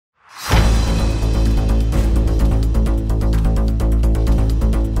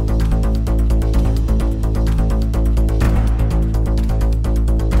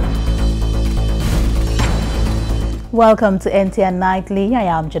Welcome to NTN Nightly. I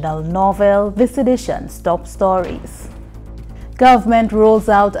am Janelle Norville. This edition's top stories. Government rolls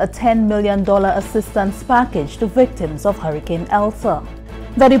out a $10 million assistance package to victims of Hurricane Elsa.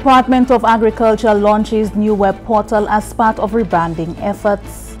 The Department of Agriculture launches new web portal as part of rebranding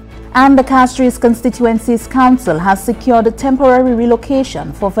efforts. And the Castries Constituencies Council has secured a temporary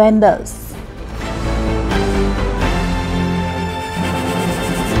relocation for vendors.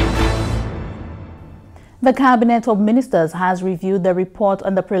 The Cabinet of Ministers has reviewed the report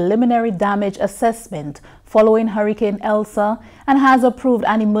on the preliminary damage assessment following Hurricane Elsa and has approved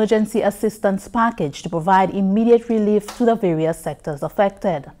an emergency assistance package to provide immediate relief to the various sectors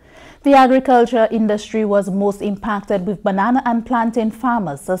affected. The agriculture industry was most impacted, with banana and plantain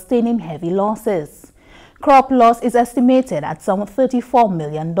farmers sustaining heavy losses. Crop loss is estimated at some $34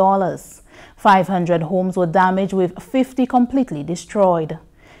 million. 500 homes were damaged, with 50 completely destroyed.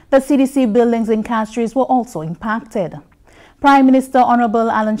 The CDC buildings in Castries were also impacted. Prime Minister Honorable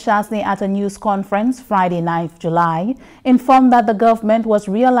Alan Chasney, at a news conference Friday 9th July, informed that the government was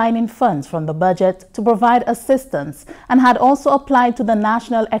realigning funds from the budget to provide assistance and had also applied to the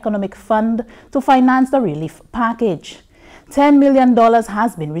National Economic Fund to finance the relief package. $10 million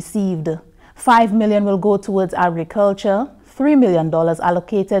has been received. $5 million will go towards agriculture, $3 million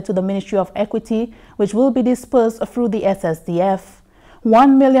allocated to the Ministry of Equity, which will be dispersed through the SSDF.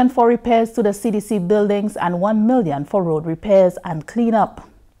 $1 million for repairs to the CDC buildings and $1 million for road repairs and cleanup.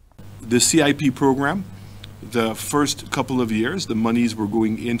 The CIP program, the first couple of years, the monies were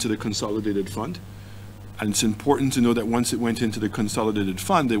going into the consolidated fund. And it's important to know that once it went into the consolidated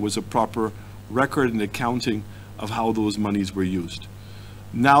fund, there was a proper record and accounting of how those monies were used.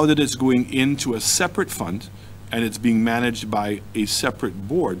 Now that it's going into a separate fund and it's being managed by a separate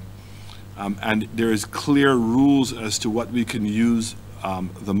board, and there is clear rules as to what we can use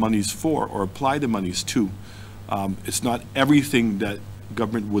the monies for or apply the monies to. It's not everything that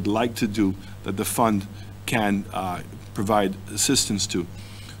government would like to do that the fund can provide assistance to.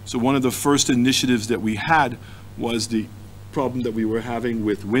 So one of the first initiatives that we had was the problem that we were having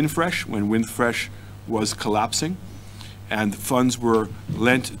with Windfresh, when Windfresh was collapsing, and funds were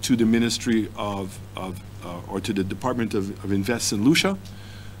lent to the Ministry or to the Department of Invest in Lucia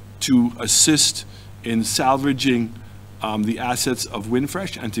to assist in salvaging the assets of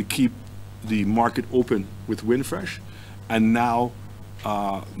Windfresh and to keep the market open with Windfresh. And now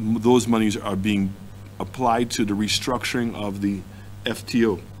those monies are being applied to the restructuring of the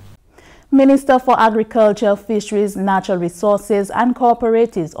FTO. Minister for Agriculture, Fisheries, Natural Resources and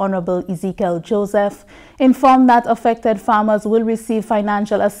Cooperatives, Honorable Ezekiel Joseph, informed that affected farmers will receive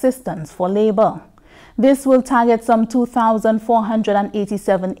financial assistance for labor. This will target some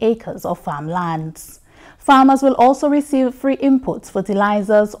 2,487 acres of farmlands. Farmers will also receive free inputs,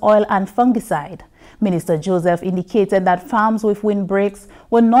 fertilizers, oil and fungicide. Minister Joseph indicated that farms with windbreaks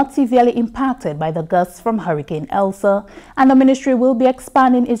were not severely impacted by the gusts from Hurricane Elsa, and the ministry will be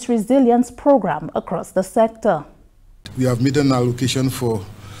expanding its resilience program across the sector. We have made an allocation for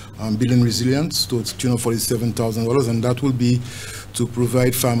building resilience to $247,000, and that will be to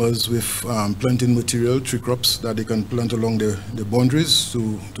provide farmers with planting material, tree crops that they can plant along the boundaries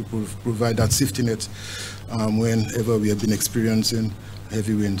to provide that safety net whenever we have been experiencing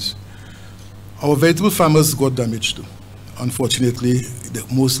heavy winds. Our vegetable farmers got damaged too. Unfortunately,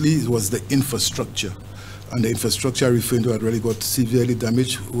 mostly it was the infrastructure, and the infrastructure I'm referring to that really got severely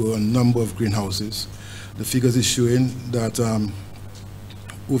damaged were a number of greenhouses. The figures is showing that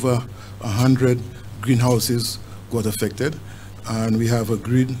over 100 greenhouses got affected, and we have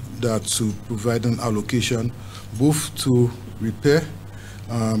agreed that to provide an allocation both to repair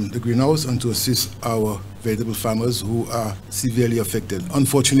the greenhouse and to assist our vegetable farmers who are severely affected.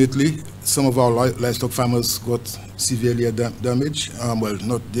 Unfortunately, some of our livestock farmers got severely damaged. Well,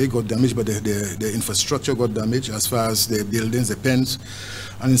 not they got damaged, but the infrastructure got damaged as far as their buildings, the pens,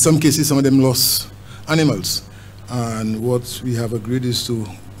 and in some cases, some of them lost animals. And what we have agreed is to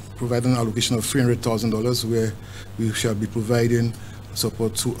provide an allocation of $300,000 where we shall be providing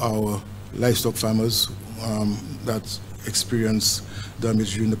support to our livestock farmers that experience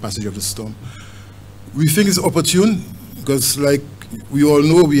damage during the passage of the storm. We think it's opportune because, like we all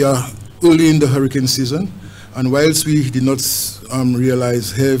know, we are early in the hurricane season, and whilst we did not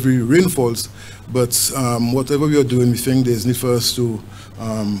realize heavy rainfalls, but whatever we are doing, we think there's need for us to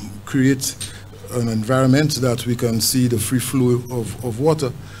create an environment that we can see the free flow of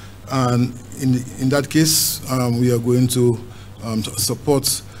water. And in that case, we are going to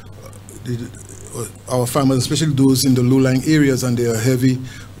support our farmers, especially those in the low-lying areas and their heavy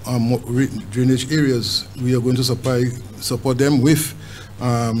drainage areas. We are going to support them with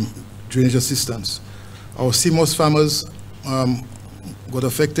drainage assistance. Our CMOS farmers got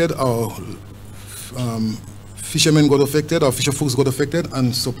affected, our fishermen got affected, our fisher folks got affected,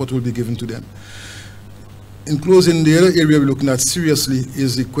 and support will be given to them. In closing, the other area we're looking at seriously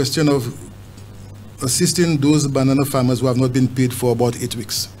is the question of assisting those banana farmers who have not been paid for about 8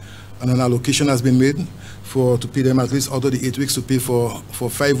 weeks. And an allocation has been made to pay them at least out of the 8 weeks to pay for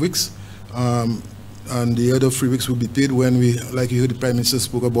 5 weeks. And the other 3 weeks will be paid when we, like you heard the Prime Minister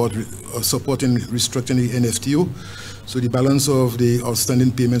spoke about supporting restructuring the NFTO. So the balance of the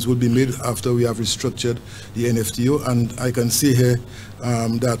outstanding payments will be made after we have restructured the NFTO. And I can say here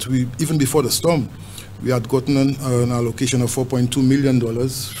that even before the storm, we had gotten an allocation of $4.2 million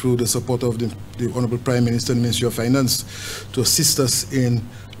through the support of the Honorable Prime Minister and Ministry of Finance to assist us in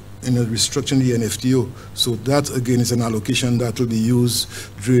restructuring the NFTO. So that again is an allocation that will be used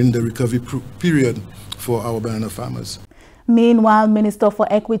during the recovery period for our banana farmers. Meanwhile, Minister for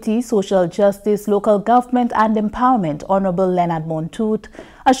Equity, Social Justice, Local Government and Empowerment, Honorable Leonard Montoute,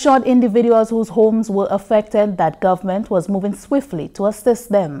 assured individuals whose homes were affected that government was moving swiftly to assist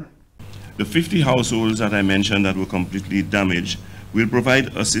them. The 50 households that I mentioned that were completely damaged will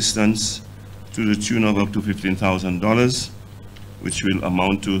provide assistance to the tune of up to $15,000, which will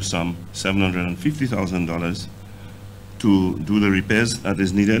amount to some $750,000 to do the repairs that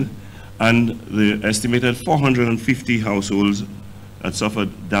is needed. And the estimated 450 households that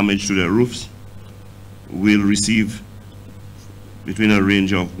suffered damage to their roofs will receive between a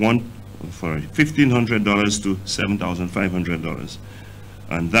range of $1,500 to $7,500.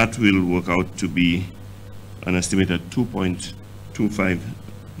 And that will work out to be an estimated $2.25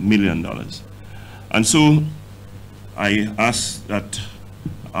 million. And so I ask that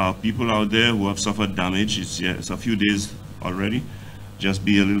people out there who have suffered damage, it's a few days already, just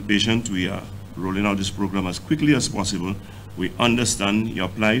be a little patient. We are rolling out this program as quickly as possible. We understand your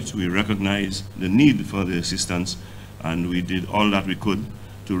plight, we recognize the need for the assistance, and we did all that we could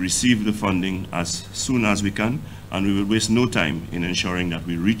to receive the funding as soon as we can, and we will waste no time in ensuring that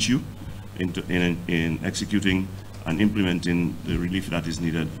we reach you in executing and implementing the relief that is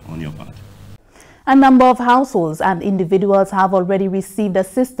needed on your part. A number of households and individuals have already received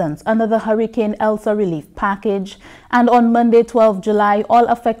assistance under the Hurricane Elsa relief package, and on Monday, 12 July, all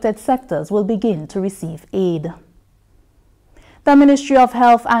affected sectors will begin to receive aid. The Ministry of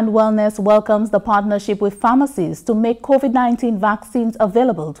Health and Wellness welcomes the partnership with pharmacies to make COVID-19 vaccines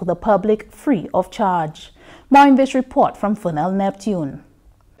available to the public free of charge. More in this report from Funel Neptune.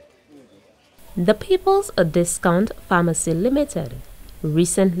 The People's Discount Pharmacy Limited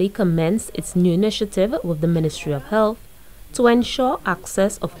recently commenced its new initiative with the Ministry of Health to ensure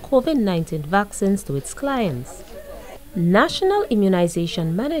access of COVID-19 vaccines to its clients. National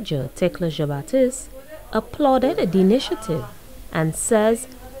Immunization Manager Tekla Jabatis applauded the initiative and says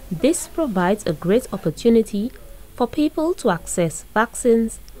this provides a great opportunity for people to access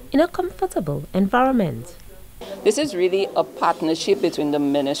vaccines in a comfortable environment. This is really a partnership between the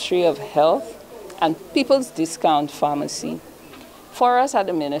Ministry of Health and People's Discount Pharmacy. For us at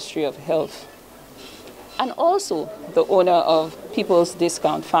the Ministry of Health, and also the owner of People's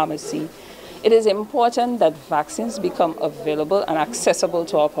Discount Pharmacy, it is important that vaccines become available and accessible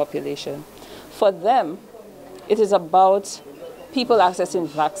to our population. For them, it is about people accessing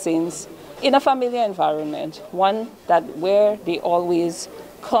vaccines in a familiar environment, one where they always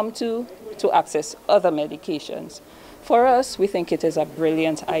come to access other medications. For us, we think it is a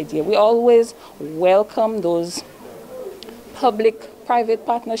brilliant idea. We always welcome those public-private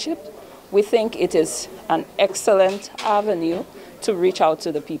partnerships. We think it is an excellent avenue to reach out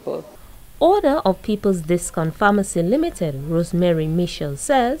to the people. Owner of People's Discount Pharmacy Limited, Rosemary Michel,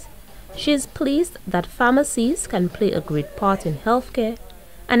 says she is pleased that pharmacies can play a great part in healthcare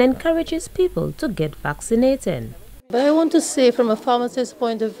and encourages people to get vaccinated. But I want to say from a pharmacist's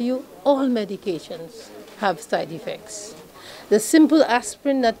point of view, all medications have side effects. The simple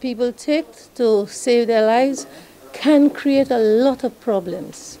aspirin that people take to save their lives can create a lot of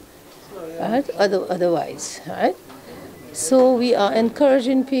problems, right? Otherwise, right? So we are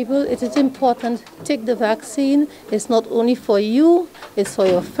encouraging people. It is important, take the vaccine. It's not only for you, it's for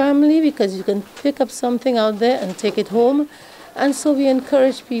your family, because you can pick up something out there and take it home. And so we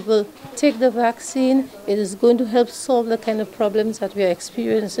encourage people, take the vaccine. It is going to help solve the kind of problems that we are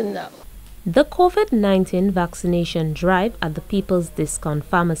experiencing now. The COVID-19 vaccination drive at the People's Discount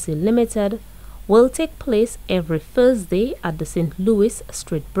Pharmacy Limited will take place every Thursday at the St. Louis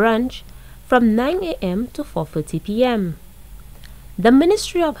Street branch from 9 a.m. to 4:30 p.m. The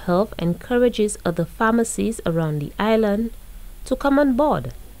Ministry of Health encourages other pharmacies around the island to come on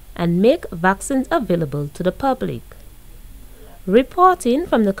board and make vaccines available to the public. Reporting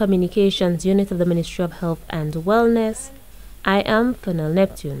from the Communications Unit of the Ministry of Health and Wellness, I am Fennel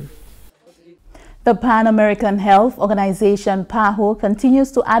Neptune. The Pan-American Health Organization, PAHO,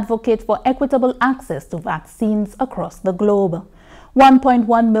 continues to advocate for equitable access to vaccines across the globe.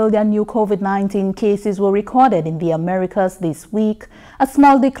 1.1 million new COVID-19 cases were recorded in the Americas this week, a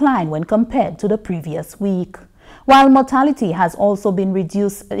small decline when compared to the previous week. While mortality has also been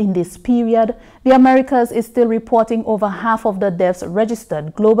reduced in this period, the Americas is still reporting over half of the deaths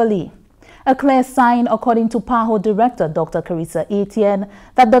registered globally. A clear sign, according to PAHO Director Dr. Carissa Etienne,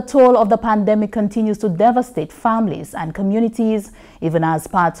 that the toll of the pandemic continues to devastate families and communities, even as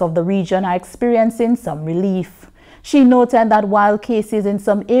parts of the region are experiencing some relief. She noted that while cases in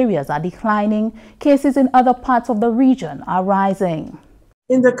some areas are declining, cases in other parts of the region are rising.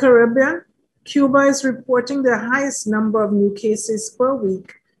 In the Caribbean, Cuba is reporting the highest number of new cases per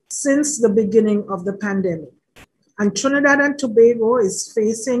week since the beginning of the pandemic. And Trinidad and Tobago is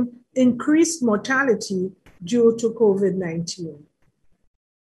facing increased mortality due to COVID-19.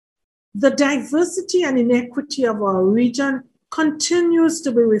 The diversity and inequity of our region continues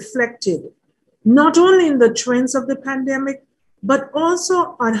to be reflected, not only in the trends of the pandemic, but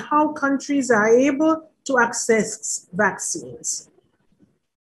also on how countries are able to access vaccines.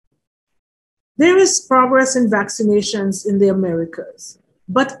 There is progress in vaccinations in the Americas,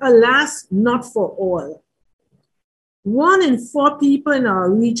 but alas, not for all. 1 in 4 people in our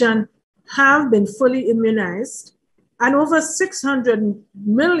region have been fully immunized, and over 600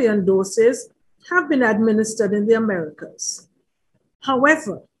 million doses have been administered in the Americas.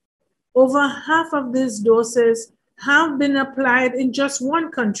 However, over half of these doses have been applied in just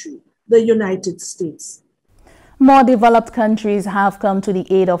one country, the United States. More developed countries have come to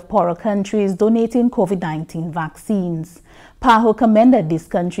the aid of poorer countries donating COVID-19 vaccines. PAHO commended these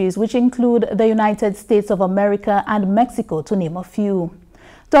countries, which include the United States of America and Mexico, to name a few.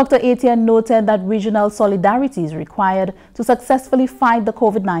 Dr. Etienne noted that regional solidarity is required to successfully fight the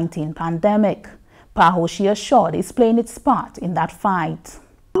COVID-19 pandemic. PAHO, she assured, is playing its part in that fight.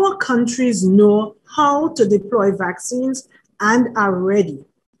 Our countries know how to deploy vaccines and are ready,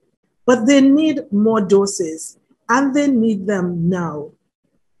 but they need more doses, and they need them now.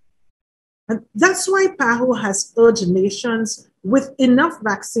 And that's why PAHO has urged nations with enough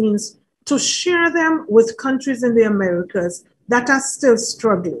vaccines to share them with countries in the Americas that are still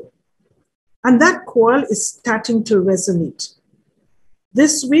struggling. And that call is starting to resonate.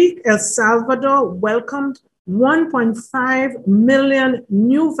 This week, El Salvador welcomed 1.5 million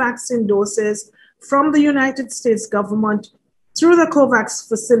new vaccine doses from the United States government through the COVAX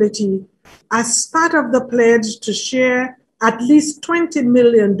facility as part of the pledge to share at least 20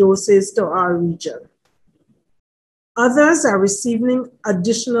 million doses to our region. Others are receiving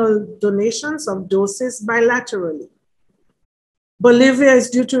additional donations of doses bilaterally. Bolivia is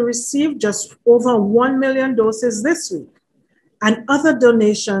due to receive just over 1 million doses this week, and other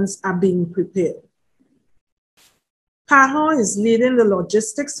donations are being prepared. PAHO is leading the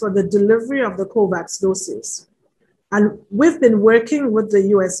logistics for the delivery of the COVAX doses. And we've been working with the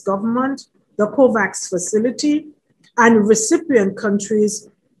US government, the COVAX facility, and recipient countries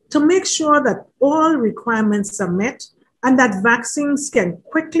to make sure that all requirements are met and that vaccines can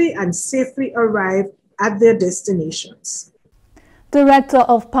quickly and safely arrive at their destinations. Director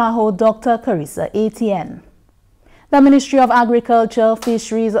of PAHO, Dr. Carissa Etienne. The Ministry of Agriculture,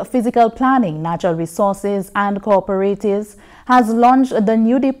 Fisheries, Physical Planning, Natural Resources and Cooperatives has launched the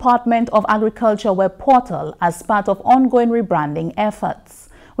new Department of Agriculture web portal as part of ongoing rebranding efforts.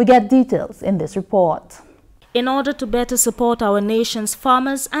 We get details in this report. In order to better support our nation's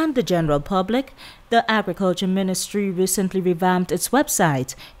farmers and the general public, the Agriculture Ministry recently revamped its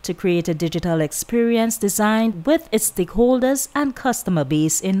website to create a digital experience designed with its stakeholders and customer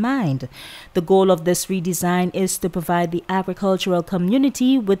base in mind. The goal of this redesign is to provide the agricultural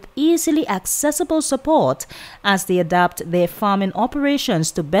community with easily accessible support as they adapt their farming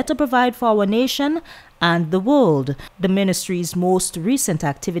operations to better provide for our nation and the world. The ministry's most recent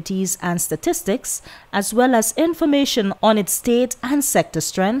activities and statistics, as well as information on its state and sector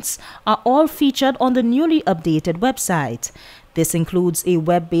strengths, are all featured on the newly updated website. This includes a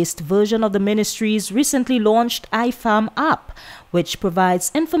web-based version of the ministry's recently launched iFarm app, which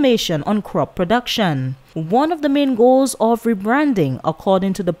provides information on crop production. One of the main goals of rebranding,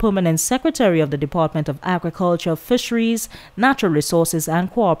 according to the Permanent Secretary of the Department of Agriculture, Fisheries, Natural Resources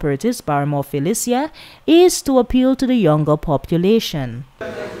and Cooperatives, Barrymore Felicia, is to appeal to the younger population.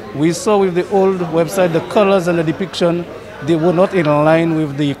 We saw with the old website the colors and the depiction, they were not in line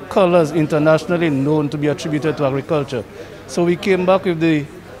with the colors internationally known to be attributed to agriculture. So we came back with the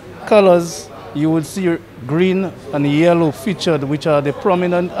colors you would see green and yellow featured, which are the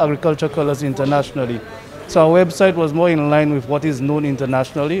prominent agriculture colors internationally. So our website was more in line with what is known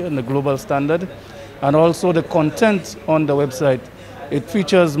internationally and the global standard. And also the content on the website, it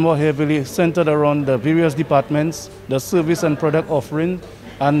features more heavily centered around the various departments, the service and product offering,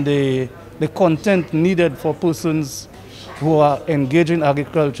 and the content needed for persons who are engaged in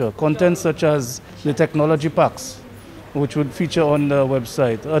agriculture. Content such as the technology packs, which would feature on the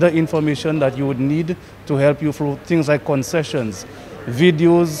website. Other information that you would need to help you through things like concessions,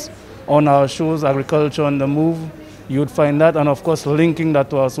 videos on our shows, Agriculture on the Move. You would find that, and of course linking that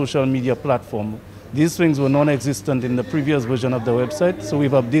to our social media platform. These things were non-existent in the previous version of the website, so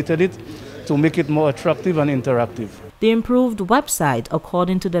we've updated it to make it more attractive and interactive. The improved website,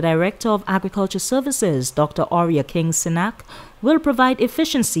 according to the Director of Agriculture Services, Dr. Aurea King-Sinak, will provide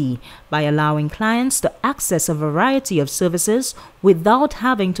efficiency by allowing clients to access a variety of services without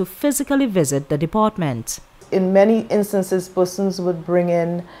having to physically visit the department. In many instances, persons would bring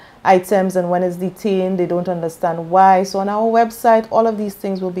in items, and when it's detained, they don't understand why. So on our website, all of these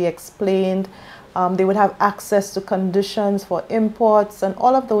things will be explained. They would have access to conditions for imports and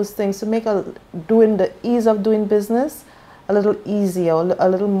all of those things to make the ease of doing business a little easier, a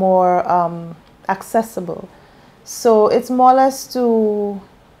little more accessible. So it's more or less to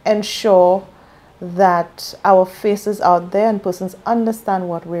ensure that our faces out there and persons understand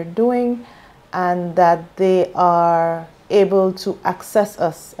what we're doing and that they are able to access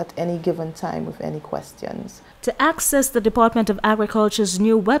us at any given time with any questions. To access the Department of Agriculture's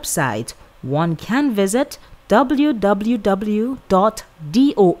new website, one can visit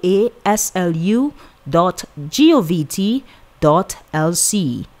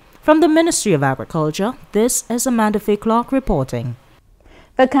www.doaslu.govt.lc. From the Ministry of Agriculture, this is Amanda Faye Clark reporting.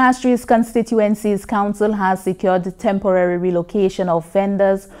 The Castries Constituencies Council has secured the temporary relocation of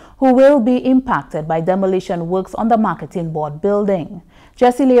vendors who will be impacted by demolition works on the Marketing Board building.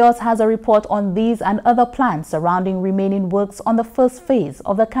 Jesse Leos has a report on these and other plans surrounding remaining works on the first phase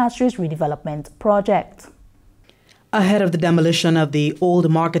of the Castries redevelopment project. Ahead of the demolition of the old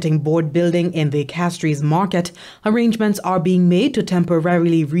Marketing Board building in the Castries Market, arrangements are being made to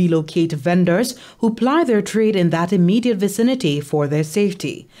temporarily relocate vendors who ply their trade in that immediate vicinity for their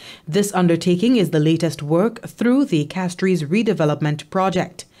safety. This undertaking is the latest work through the Castries redevelopment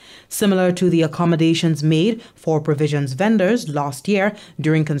project. Similar to the accommodations made for provisions vendors last year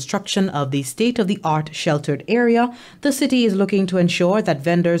during construction of the state-of-the-art sheltered area, the city is looking to ensure that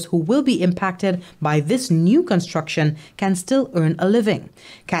vendors who will be impacted by this new construction can still earn a living.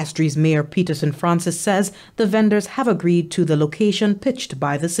 Castries Mayor Peterson Francis says the vendors have agreed to the location pitched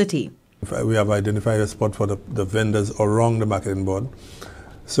by the city. We have identified a spot for the vendors around the Marketing Board.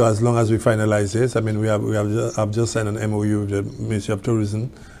 So as long as we finalize this, I mean, I've just signed an MOU with the Ministry of Tourism.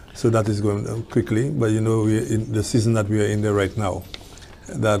 So that is going quickly, but you know, we're in the season that we are in there right now,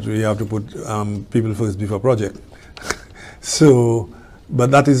 that we have to put people first before project. So,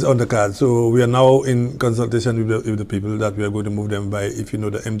 but that is on the card. So we are now in consultation with the people that we are going to move them by, if you know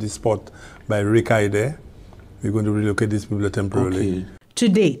the empty spot by Rikai there, we're going to relocate these people temporarily. Okay. To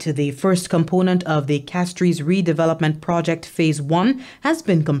date, the first component of the Castries redevelopment project Phase 1 has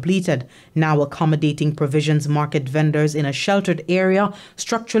been completed, now accommodating provisions market vendors in a sheltered area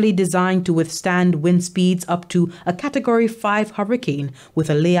structurally designed to withstand wind speeds up to a Category 5 hurricane with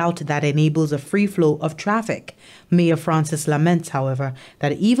a layout that enables a free flow of traffic. Mayor Francis laments, however,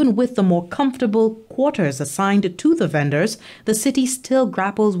 that even with the more comfortable quarters assigned to the vendors, the city still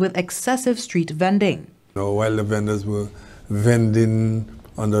grapples with excessive street vending. While the vendors were vending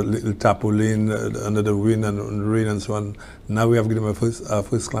on the little tarpaulin under the wind and rain and so on. Now we have given them a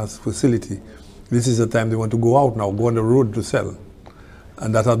first-class facility. This is the time they want to go out now, go on the road to sell.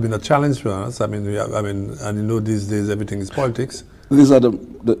 And that has been a challenge for us. I mean, and you know these days everything is politics. These are the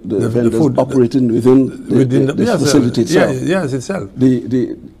vendors food, operating within the yes, facility itself. Yes, itself.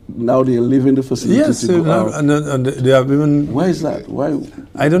 Now they live in the facility. Yes, and they have even... Why is that? Why?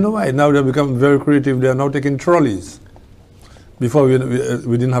 I don't know why. Now they've become very creative. They are now taking trolleys. Before we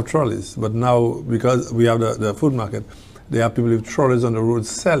didn't have trolleys, but now because we have the food market, they have people with trolleys on the road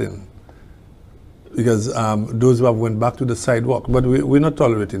selling. Because those who have went back to the sidewalk, but we're not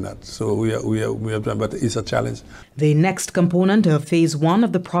tolerating that. So we are, but it's a challenge. The next component of Phase 1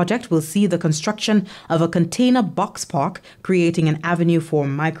 of the project will see the construction of a container box park, creating an avenue for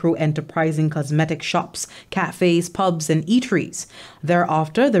micro-enterprising cosmetic shops, cafes, pubs, and eateries.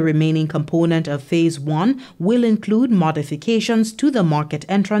 Thereafter, the remaining component of Phase 1 will include modifications to the market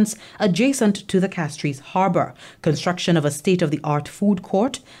entrance adjacent to the Castries Harbour, construction of a state-of-the-art food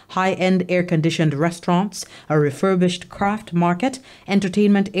court, high-end air-conditioned restaurants, a refurbished craft market,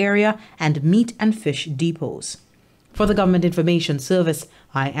 entertainment area, and meat and fish depots. For the Government Information Service,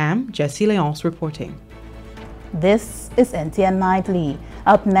 I am Jessie Leonce reporting. This is NTN Nightly.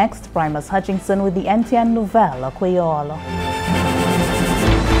 Up next, Primus Hutchinson with the NTN Nouvelle Creole.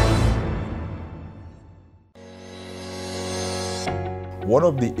 One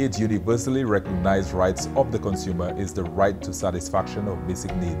of the 8 universally recognized rights of the consumer is the right to satisfaction of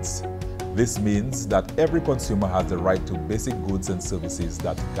basic needs. This means that every consumer has the right to basic goods and services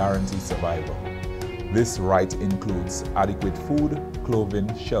that guarantee survival. This right includes adequate food,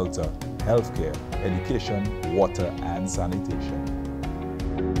 clothing, shelter, healthcare, education, water, and sanitation.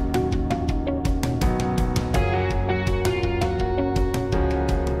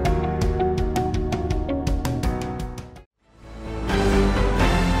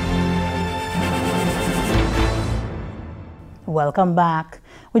 Welcome back.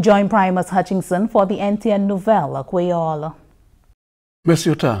 We join Primus Hutchinson for the NTN Nouvelle Creole.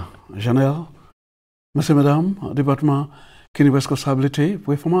 Monsieur Ta, Janelle, Monsieur Madame, département qui nous responsabilité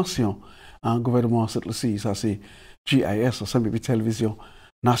pour information en gouvernement cette Lucia, ça c'est GIS, ça c'est télévision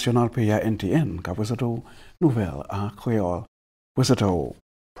nationale pays NTN, qui présente nouvelle en créole, présente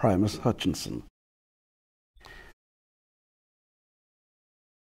Primus Hutchinson.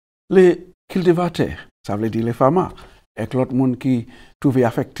 Les cultivateurs, ça veut dire les femmes, et l'autre monde qui trouvé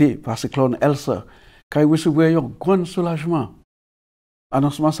affecté par le cyclone Elsa, qui a reçu un grand soulagement.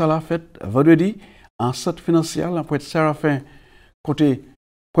 Annoncement ça l'a fait vendredi en cette financière pour être Séraphin côté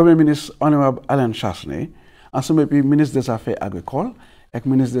Premier ministre honorable Alain Chastanet, ensemble avec ministre des Affaires agricoles et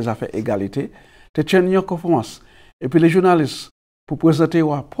ministre des Affaires égalité, te tiennent une conférence et puis les journalistes pour présenter un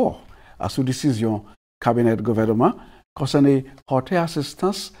rapport à sous décision cabinet de gouvernement concernant porter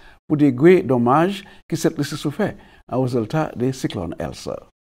assistance pour des gros dommages qui s'est laissé souffert au résultat des cyclones Elsa.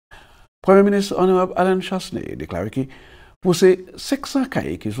 Premier ministre honorable Alain Chastanet déclare que pour ces 600 cas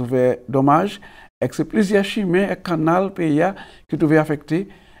qui souffrent dommages, et que plusieurs chemins et canaux pays qui trouvaient affectés,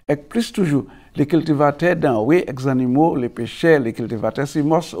 et plus toujours les cultivateurs d'enroués, les animaux, les pêcheurs, les cultivateurs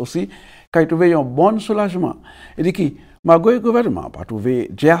simos aussi, qui ont trouvé un bon soulagement. Et dit que, malgré le gouvernement, pas trouvé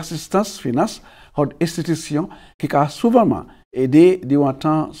d'assistance finance ou d'institutions qui a souvent aidé durant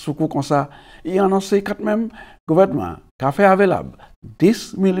temps sous coup comme ça, il a annoncé quand même le gouvernement qui a fait available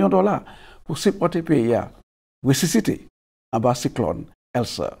 $10 millions pour supporter le pays à ressusciter en bas cyclone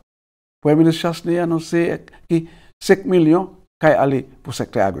Elsa. Le Premier ministre Chastanet a annoncé que 5 millions qui allaient pour le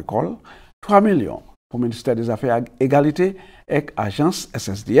secteur agricole, 3 millions pour le ministère des Affaires égalité et l'agence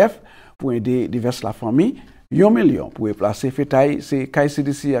SSDF pour aider diverses la famille, 1 million pour replacer fétail, c'est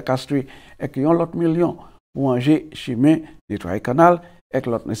KCDC à Castries et 1 autre million pour manger chemin, nettoyer canal et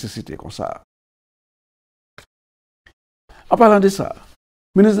l'autre nécessité comme ça. En parlant de ça,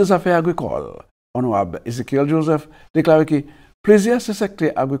 le ministre des Affaires agricoles, honorable Ezekiel Joseph, déclare que plusieurs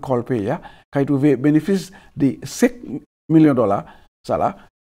secteurs agricoles pays qui ont trouvé bénéfice de $5 millions, ça là,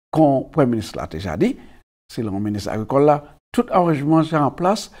 comme le Premier ministre l'a déjà dit, c'est le ministre agricole là, tout arrangement est en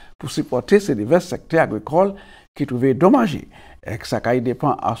place pour supporter ces divers secteurs agricoles qui trouvaient dommagés. Et que ça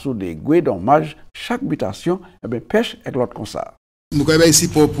dépend à sous des gros dommages, chaque habitation, et bien pêche et l'autre comme ça. Nous avons ici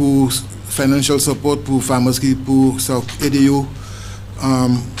pour financial support pour farmers qui pour aider à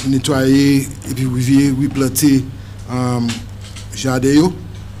nettoyer et puis replanter jardin.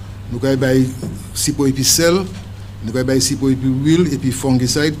 Nous avons ici pour épicelle, nous avons ici pour huile et puis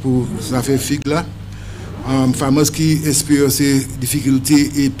fongicide pour ça faire figue là. Farmers qui expérimentent ces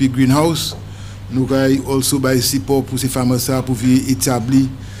difficultés et puis greenhouse, nous avons aussi ici pour ces farmers pour établir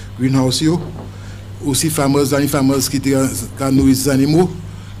greenhouse. Aussi farmers qui nourrissent les animaux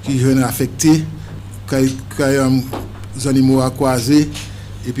qui sont affectés, qui les animaux à croiser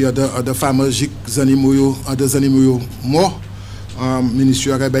et puis des farmers des animaux morts. Le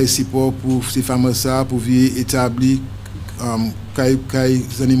ministère a ici pour ces farmers pour établir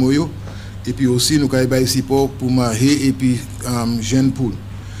les animaux. Et puis aussi, nous avons ici pour manger et puis jeunes poules.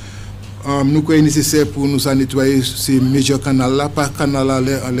 Nous avons nécessaire pour nous nettoyer ces major canals là, pas canal en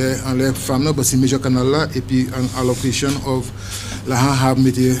les femmes, mais ces major canals là, et puis en allocation of la HAB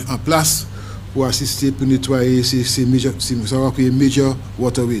mettre en place pour assister pour nettoyer ces major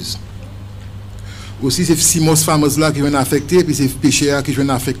waterways. Aussi, ces simos farmers là qui viennent affecter, puis ces pêcheurs qui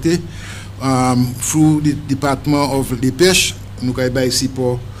viennent affecter, through the Department of the Pêche, nous avons ici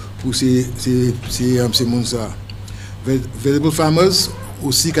pour ces gens là. Valuable farmers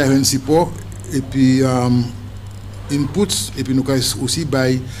aussi qui ont un support et puis inputs et puis nous avons aussi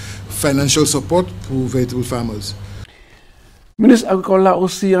by financial support pour valuable farmers. Le ministre agricole a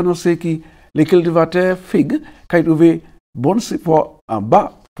aussi annoncé que les cultivateurs figues qui ont trouvé bon support en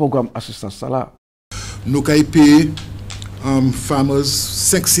bas programme assistance là. nous avons payé farmers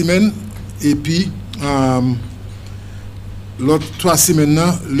 5 semaines et puis l'autre 3 semaines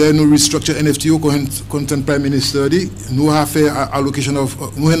là nous restructure NFTO content Prime Minister nous avons fait allocation of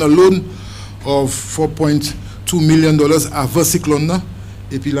nous avons un loan of $4.2 million avant cyclone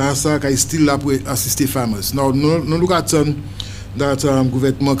et puis là ça est still là pour assister farmers. Now nous look at that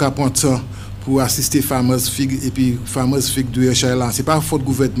gouvernement qui prend temps pour assister farmers fig et puis farmers fig de Chayla. C'est pas faute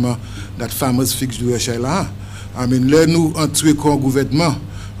gouvernement that farmers fig de Chayla. I mean là nous entrer comme gouvernement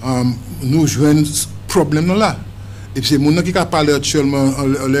nous joignent problème là. Et puis c'est mon qui a parlé actuellement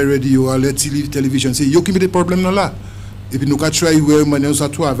les radio, les télévision, c'est yo qui met des problèmes là. Et puis nous avons travaillé manière ça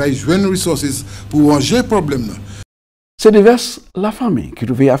travaille joindre ressources pour ranger problème là. C'est diverses la famille qui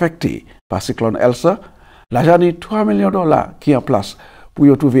trouve affectée par cyclone Elsa, l'argent de $3 millions qui est en place pour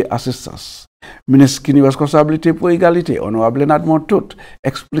y trouver assistance. Ministre qui a responsabilité pour égalité, honorable Nadmon tout,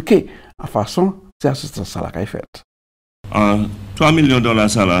 expliquer en façon ces assistance ça la faite. $3 millions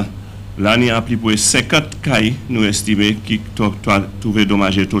ça là, l'année a pris pour 50 cailles nous estimons qui trouvé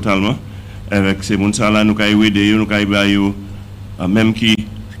dommagé totalement. Avec ces gens là nous avons aidé, nous avons même qui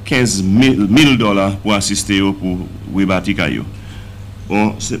 $15 000 pour assister pour rebâtir caillou.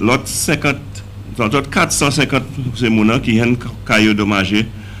 Bon, l'autre 50, l'autre 450 c'est gens qui ont caillou dommagé.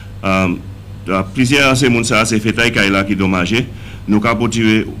 Plusieurs ces gens c'est fait taille caillou là qui dommagé. Nous avons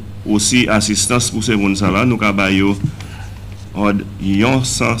porté aussi assistance pour ces gens là. Nous avons baillé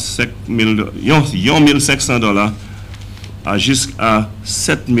 $1,500 jusqu'à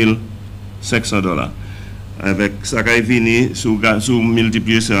 $7,500. Avec ça qui est venu sous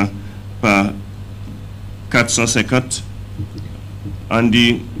multiplier ça par 450, on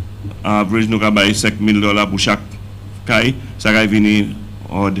dit en average nous avons $5,000 pour chaque caille, ça qui est venu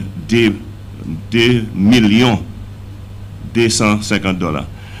 $2,250,000.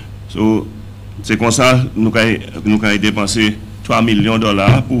 So, c'est comme ça nous avons dépensé $3 millions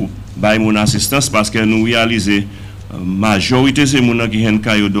pour bailler mon assistance parce que nous réalisons la majorité de ces gens qui ont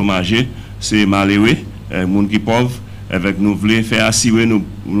été dommagés, c'est malheureux. Les gens qui sont pauvres, avec nous voulons faire assurer nous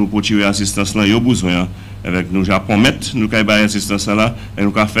pour tirer assistance là, ils ont besoin. Avec nous, je promets, nous avons bailler assistance là, et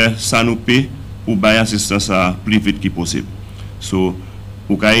nous avons fait ça nous paie pour bailler assistance là plus vite que possible. So,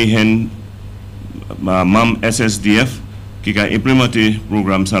 pour qu'il membre SSDF qui a implémenté le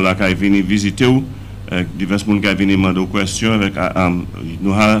programme ça là, qui est venu visiter ou divers gens qui sont venus demander des questions, avec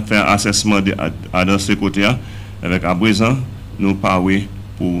nous avons fait un assessment dans ce côté là, avec à présent nous parlons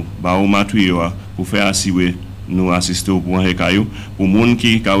pour bailler matériel pour faire assurer nous assister au point caillou pour monde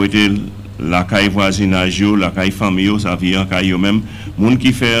qui a été la caille voisinage la caille famille ça vient caillou même monde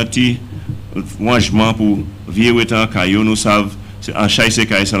qui fait un petit rangement pour virer temps caillou nous savent en chaque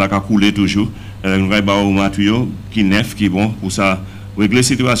caille ça la couler toujours nous va ba au matériel qui neuf qui bon pour ça régler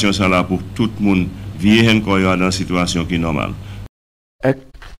situation ça là pour tout le monde vivre encore dans situation qui normale.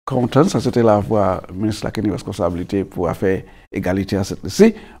 Content, ça c'était la voix ministre qui a une responsabilité pour faire égalité à cette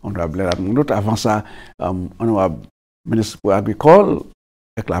ici. On doit blâmer tout le monde. Avant ça, on a ministre pour l'agricole,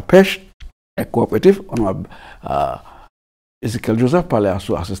 avec la pêche, avec coopératif, on a Ezekiel Joseph parler à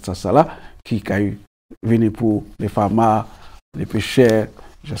son assistance là, qui a venu pour les farmers, les pêcheurs,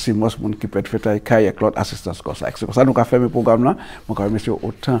 je sais moi, ce qui peut être fait avec l'autre assistance comme ça. C'est pour ça que nous avons fait le programme là, nous avons mis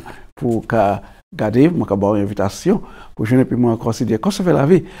autant pour garder, moi avoir une invitation pour je ne puis moi considérer conserver la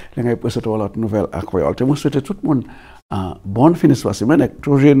vie, les gars pour cette nouvelle incroyable. Moi souhaite tout le monde un bonne fin de semaine avec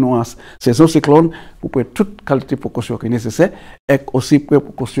toujours nuance saison cyclone pour prendre toute qualité de précaution qui est nécessaire et aussi prendre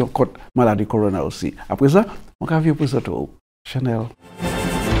précaution contre maladie corona aussi. Après ça, on va vivre pour cette Chanel.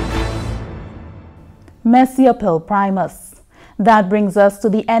 Merci Apple Primus. That brings us to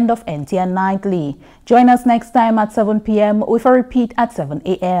the end of NTN Nightly. Join us next time at 7 p.m. with a repeat at 7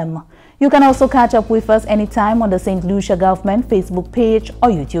 a.m. You can also catch up with us anytime on the St. Lucia Government Facebook page or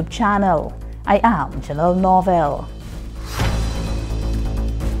YouTube channel. I am Janelle Norvell.